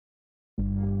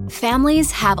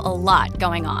Families have a lot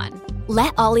going on.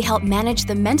 Let Ollie help manage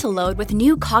the mental load with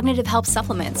new cognitive help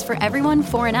supplements for everyone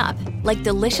 4 and up, like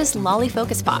delicious Lolly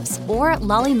Focus Pops or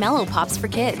Lolly Mellow Pops for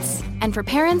kids. And for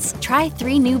parents, try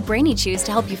 3 new Brainy Chews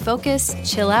to help you focus,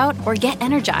 chill out, or get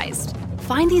energized.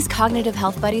 Find these cognitive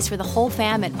health buddies for the whole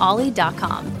fam at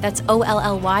ollie.com. That's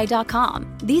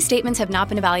OLLY.com. These statements have not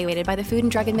been evaluated by the Food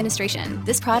and Drug Administration.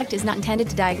 This product is not intended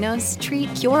to diagnose,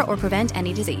 treat, cure, or prevent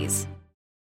any disease.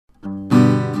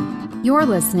 You're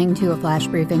listening to a flash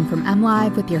briefing from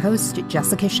MLive with your host,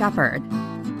 Jessica Shepard.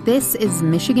 This is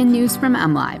Michigan News from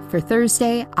MLive for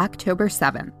Thursday, October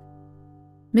 7th.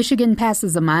 Michigan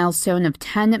passes a milestone of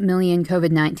 10 million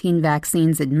COVID-19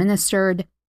 vaccines administered.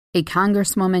 A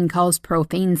congresswoman calls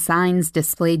profane signs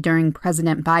displayed during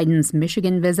President Biden's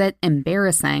Michigan visit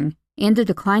embarrassing, and a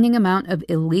declining amount of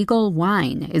illegal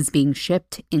wine is being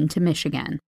shipped into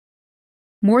Michigan.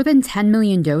 More than 10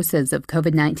 million doses of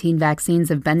COVID-19 vaccines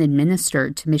have been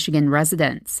administered to Michigan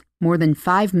residents. More than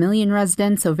 5 million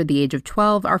residents over the age of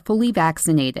 12 are fully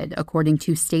vaccinated, according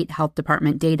to state health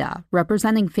department data,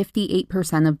 representing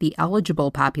 58% of the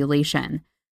eligible population.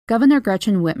 Governor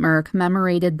Gretchen Whitmer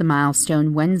commemorated the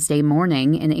milestone Wednesday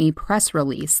morning in a press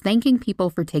release, thanking people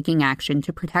for taking action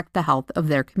to protect the health of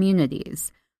their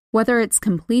communities. Whether it's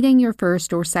completing your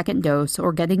first or second dose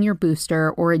or getting your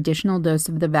booster or additional dose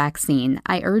of the vaccine,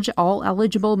 I urge all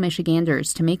eligible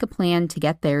Michiganders to make a plan to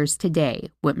get theirs today,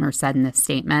 Whitmer said in a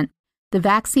statement. The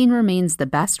vaccine remains the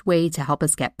best way to help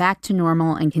us get back to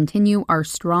normal and continue our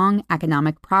strong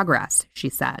economic progress, she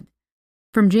said.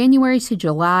 From January to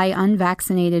July,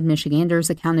 unvaccinated Michiganders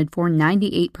accounted for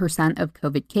 98% of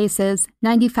COVID cases,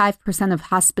 95% of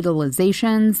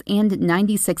hospitalizations, and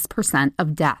 96%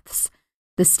 of deaths.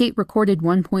 The state recorded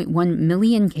 1.1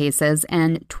 million cases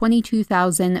and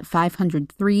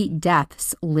 22,503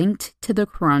 deaths linked to the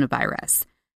coronavirus.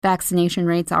 Vaccination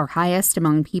rates are highest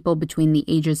among people between the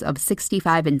ages of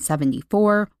 65 and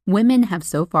 74. Women have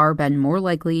so far been more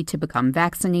likely to become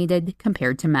vaccinated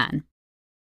compared to men.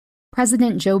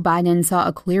 President Joe Biden saw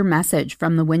a clear message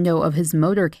from the window of his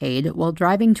motorcade while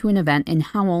driving to an event in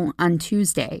Howell on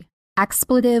Tuesday.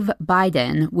 Expletive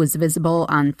Biden was visible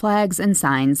on flags and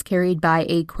signs carried by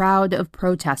a crowd of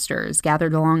protesters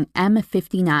gathered along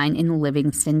M59 in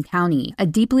Livingston County, a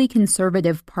deeply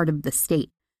conservative part of the state.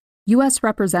 U.S.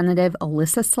 Representative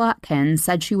Elissa Slotkin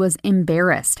said she was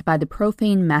embarrassed by the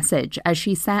profane message as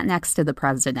she sat next to the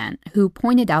president, who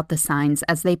pointed out the signs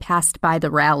as they passed by the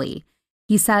rally.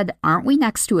 He said, "Aren't we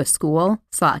next to a school?"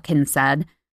 Slotkin said.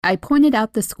 I pointed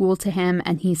out the school to him,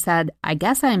 and he said, "I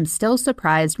guess I'm still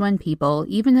surprised when people,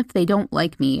 even if they don't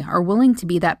like me, are willing to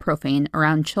be that profane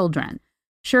around children."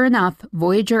 Sure enough,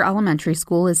 Voyager Elementary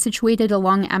School is situated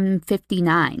along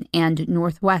M59, and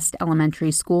Northwest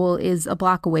Elementary School is a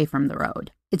block away from the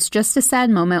road. It's just a sad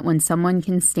moment when someone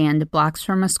can stand blocks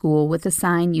from a school with a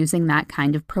sign using that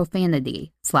kind of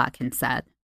profanity, Slotkin said.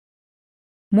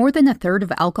 More than a third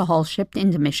of alcohol shipped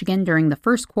into Michigan during the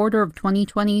first quarter of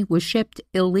 2020 was shipped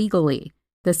illegally.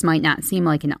 This might not seem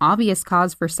like an obvious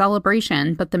cause for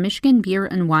celebration, but the Michigan Beer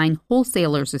and Wine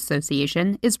Wholesalers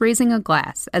Association is raising a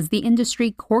glass as the industry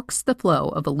corks the flow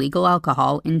of illegal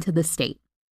alcohol into the state.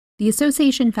 The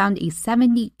association found a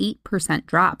 78%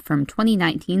 drop from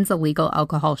 2019's illegal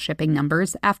alcohol shipping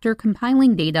numbers after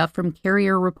compiling data from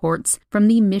carrier reports from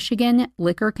the Michigan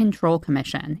Liquor Control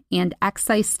Commission and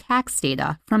excise tax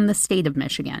data from the state of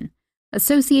Michigan.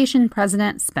 Association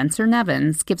President Spencer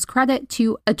Nevins gives credit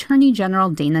to Attorney General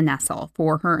Dana Nessel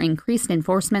for her increased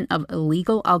enforcement of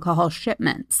illegal alcohol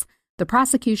shipments. The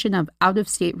prosecution of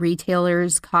out-of-state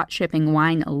retailers caught shipping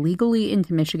wine illegally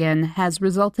into Michigan has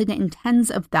resulted in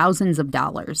tens of thousands of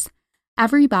dollars.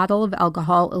 Every bottle of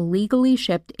alcohol illegally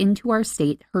shipped into our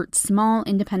state hurts small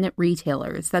independent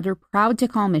retailers that are proud to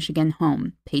call Michigan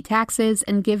home, pay taxes,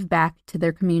 and give back to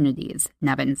their communities,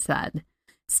 Nevins said.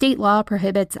 State law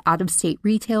prohibits out-of-state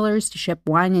retailers to ship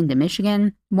wine into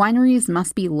Michigan. Wineries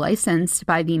must be licensed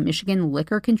by the Michigan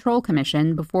Liquor Control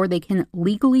Commission before they can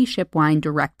legally ship wine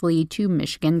directly to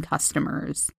Michigan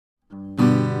customers.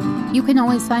 You can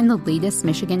always find the latest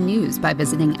Michigan news by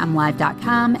visiting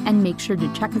mlive.com, and make sure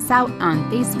to check us out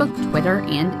on Facebook, Twitter,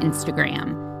 and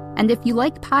Instagram. And if you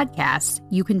like podcasts,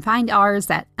 you can find ours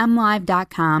at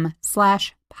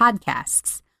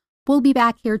mlive.com/podcasts. We'll be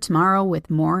back here tomorrow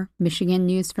with more Michigan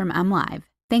news from MLive.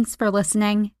 Thanks for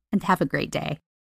listening, and have a great day.